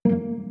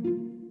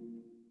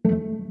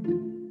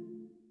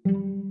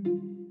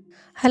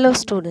Hello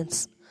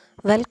students,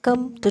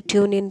 welcome to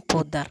Tune in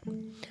Podar.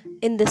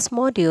 In this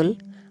module,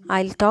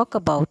 I'll talk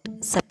about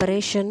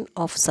separation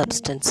of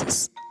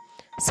substances.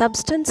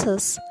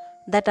 Substances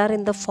that are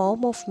in the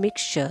form of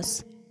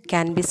mixtures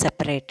can be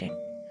separated.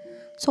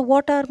 So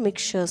what are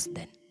mixtures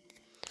then?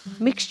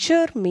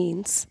 Mixture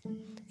means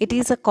it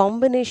is a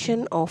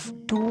combination of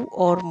two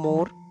or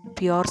more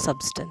pure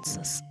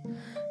substances.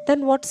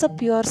 Then what's a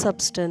pure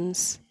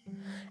substance?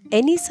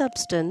 Any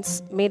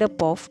substance made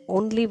up of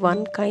only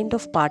one kind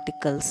of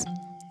particles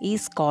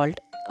is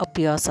called a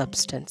pure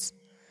substance.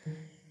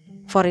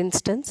 For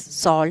instance,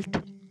 salt,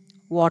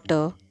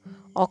 water,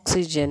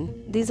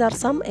 oxygen, these are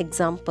some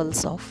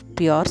examples of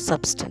pure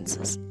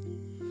substances.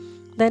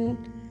 Then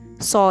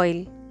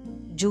soil,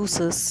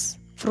 juices,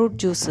 fruit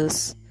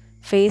juices,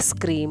 face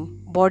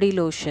cream, body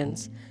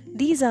lotions,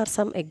 these are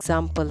some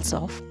examples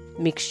of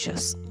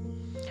mixtures.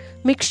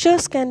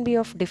 Mixtures can be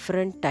of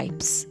different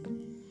types,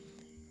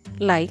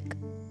 like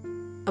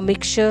a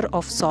mixture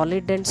of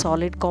solid and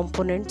solid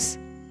components,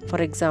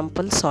 for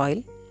example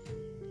soil.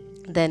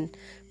 Then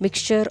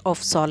mixture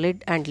of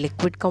solid and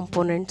liquid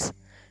components,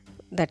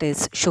 that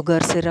is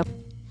sugar syrup.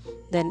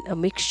 Then a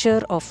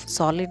mixture of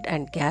solid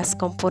and gas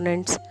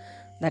components,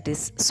 that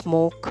is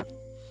smoke.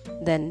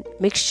 Then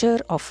mixture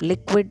of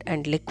liquid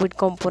and liquid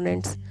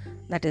components,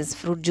 that is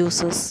fruit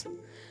juices.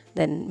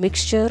 Then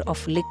mixture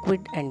of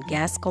liquid and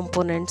gas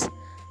components,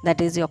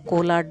 that is your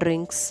cola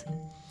drinks.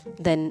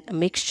 Then a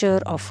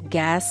mixture of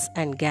gas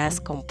and gas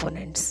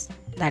components,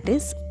 that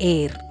is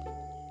air.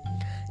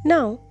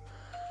 Now,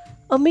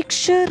 a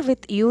mixture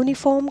with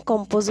uniform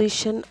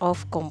composition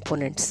of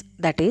components,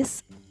 that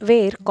is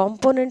where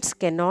components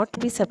cannot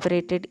be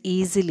separated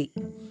easily.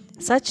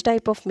 Such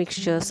type of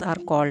mixtures are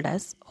called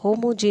as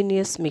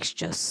homogeneous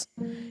mixtures.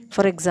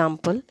 For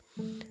example,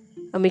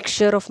 a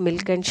mixture of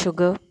milk and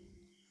sugar,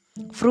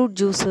 fruit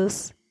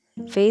juices,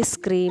 face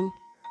cream,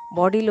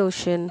 body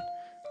lotion,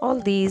 all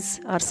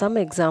these are some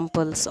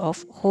examples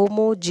of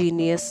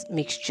homogeneous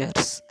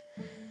mixtures.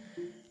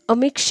 A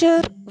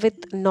mixture with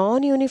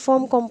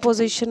non-uniform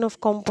composition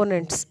of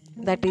components,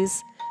 that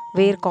is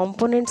where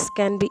components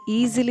can be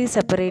easily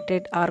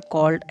separated, are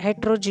called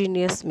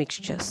heterogeneous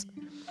mixtures.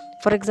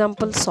 For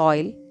example,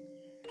 soil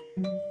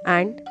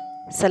and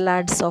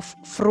salads of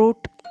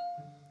fruit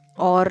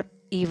or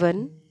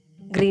even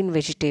green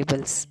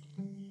vegetables.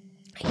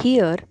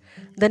 Here,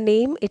 the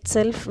name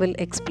itself will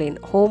explain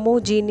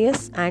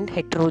homogeneous and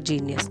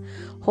heterogeneous.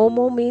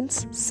 Homo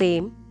means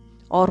same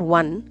or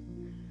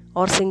one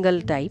or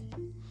single type.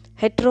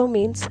 Hetero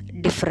means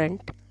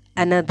different,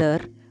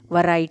 another,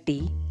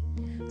 variety.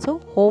 So,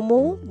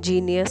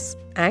 homogeneous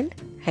and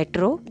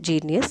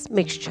heterogeneous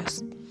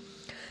mixtures.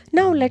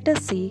 Now, let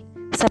us see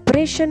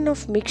separation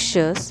of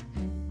mixtures.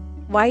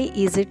 Why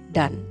is it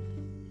done?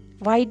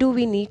 Why do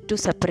we need to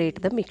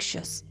separate the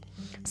mixtures?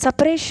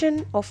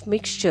 Separation of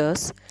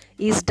mixtures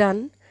is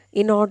done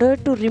in order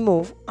to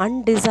remove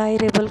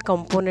undesirable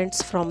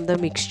components from the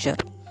mixture.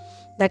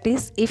 That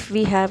is, if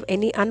we have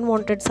any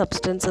unwanted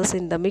substances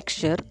in the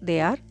mixture,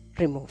 they are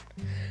removed.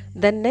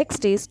 Then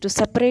next is to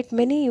separate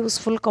many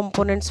useful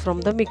components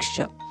from the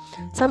mixture.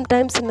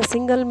 Sometimes in a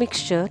single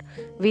mixture,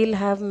 we will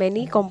have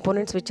many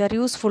components which are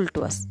useful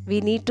to us.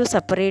 We need to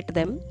separate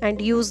them and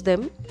use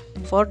them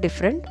for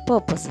different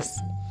purposes.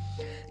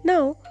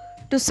 Now,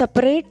 to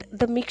separate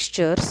the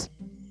mixtures,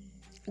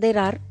 there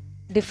are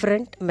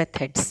different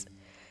methods.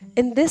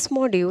 In this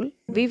module,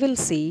 we will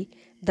see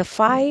the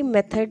 5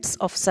 methods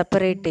of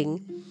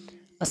separating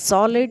a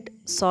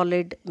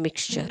solid-solid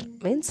mixture.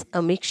 Means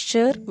a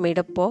mixture made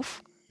up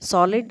of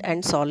solid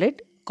and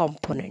solid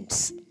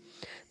components.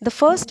 The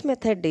first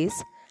method is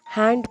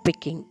hand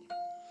picking.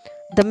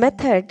 The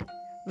method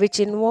which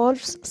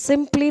involves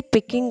simply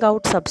picking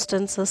out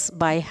substances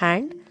by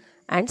hand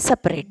and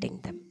separating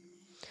them.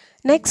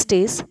 Next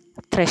is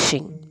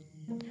threshing.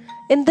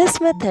 In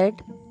this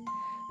method,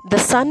 the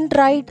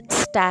sun-dried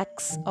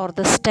stacks or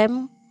the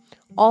stem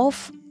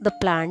of the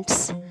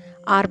plants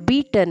are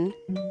beaten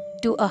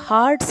to a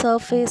hard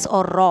surface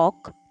or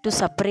rock to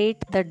separate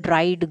the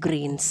dried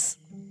grains.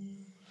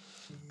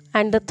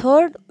 And the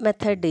third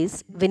method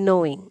is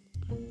winnowing.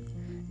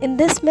 In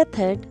this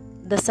method,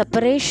 the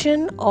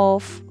separation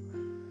of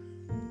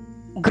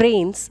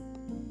grains,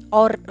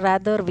 or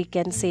rather we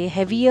can say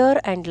heavier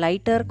and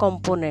lighter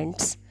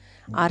components,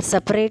 are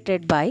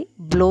separated by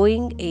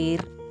blowing air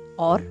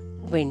or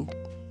wind.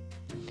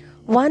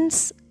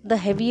 Once the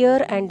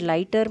heavier and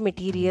lighter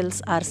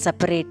materials are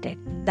separated,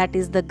 that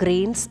is the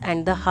grains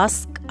and the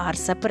husk are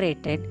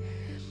separated,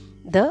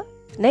 the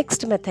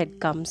next method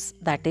comes,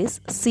 that is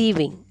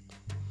sieving.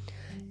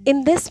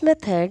 In this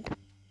method,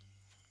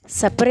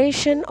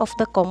 separation of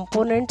the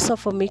components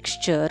of a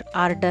mixture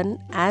are done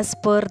as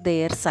per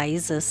their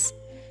sizes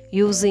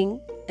using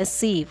a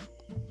sieve.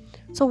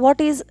 So what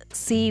is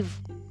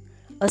sieve?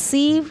 A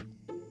sieve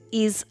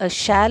is a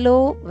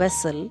shallow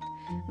vessel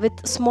with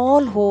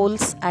small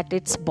holes at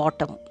its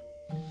bottom.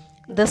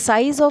 The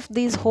size of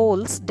these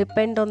holes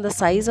depend on the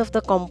size of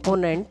the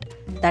component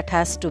that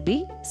has to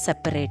be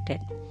separated.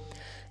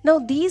 Now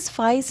these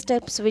 5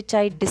 steps which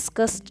I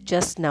discussed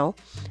just now,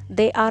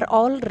 they are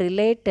all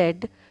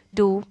related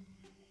to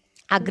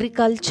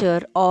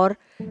agriculture or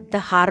the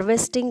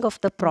harvesting of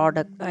the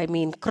product,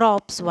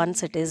 crops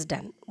once it is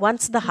done.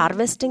 Once the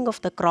harvesting of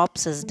the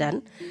crops is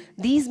done,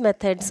 these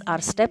methods are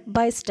step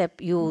by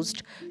step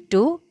used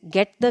to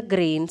get the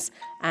grains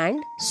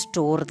and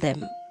store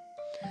them.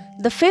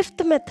 The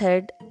fifth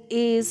method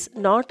is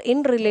not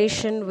in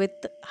relation with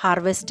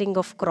harvesting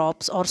of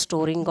crops or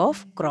storing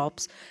of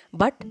crops,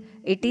 but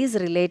it is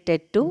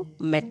related to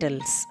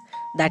metals,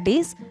 that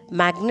is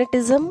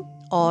magnetism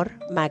or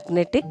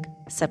magnetic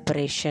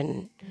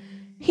separation.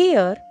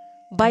 Here,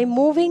 by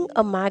moving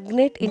a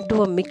magnet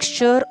into a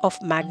mixture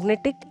of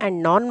magnetic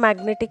and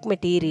non-magnetic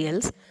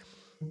materials,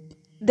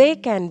 they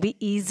can be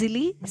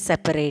easily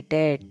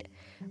separated.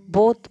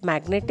 Both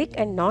magnetic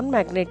and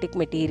non-magnetic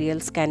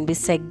materials can be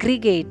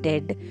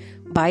segregated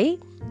by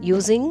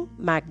using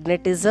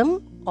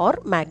magnetism or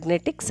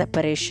magnetic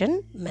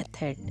separation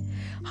method.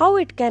 How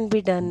it can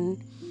be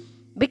done?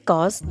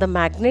 Because the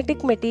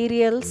magnetic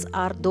materials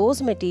are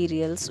those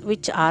materials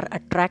which are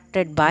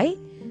attracted by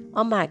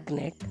a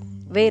magnet,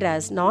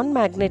 whereas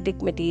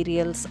non-magnetic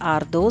materials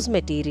are those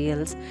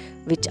materials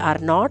which are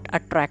not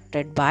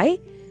attracted by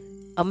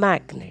a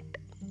magnet.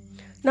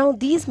 Now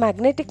these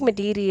magnetic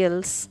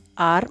materials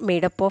are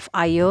made up of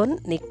iron,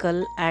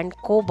 nickel and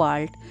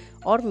cobalt,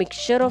 or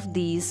mixture of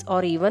these,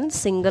 or even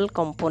single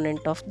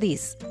component of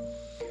these.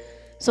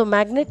 So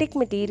magnetic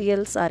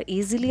materials are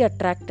easily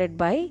attracted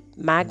by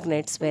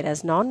magnets,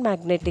 whereas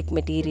non-magnetic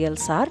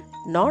materials are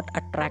not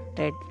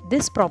attracted.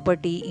 This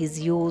property is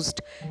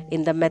used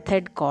in the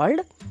method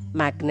called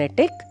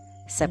magnetic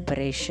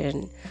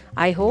separation.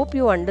 I hope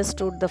you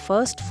understood the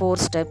first 4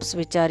 steps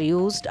which are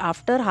used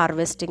after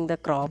harvesting the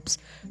crops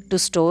to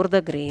store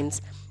the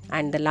grains,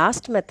 and the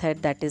last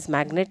method, that is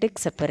magnetic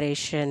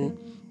separation.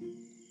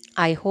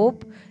 I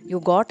hope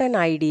you got an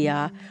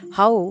idea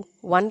how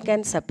one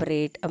can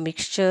separate a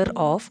mixture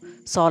of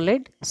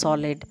solid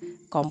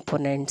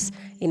components.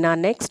 In our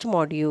next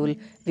module,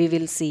 we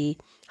will see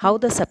how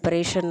the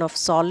separation of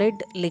solid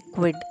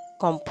liquid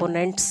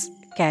components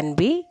can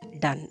be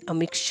done. A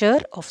mixture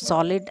of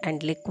solid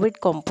and liquid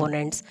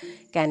components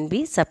can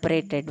be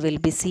separated, will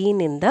be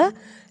seen in the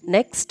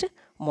next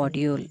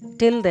module.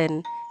 Till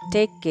then,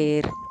 take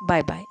care.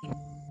 Bye bye.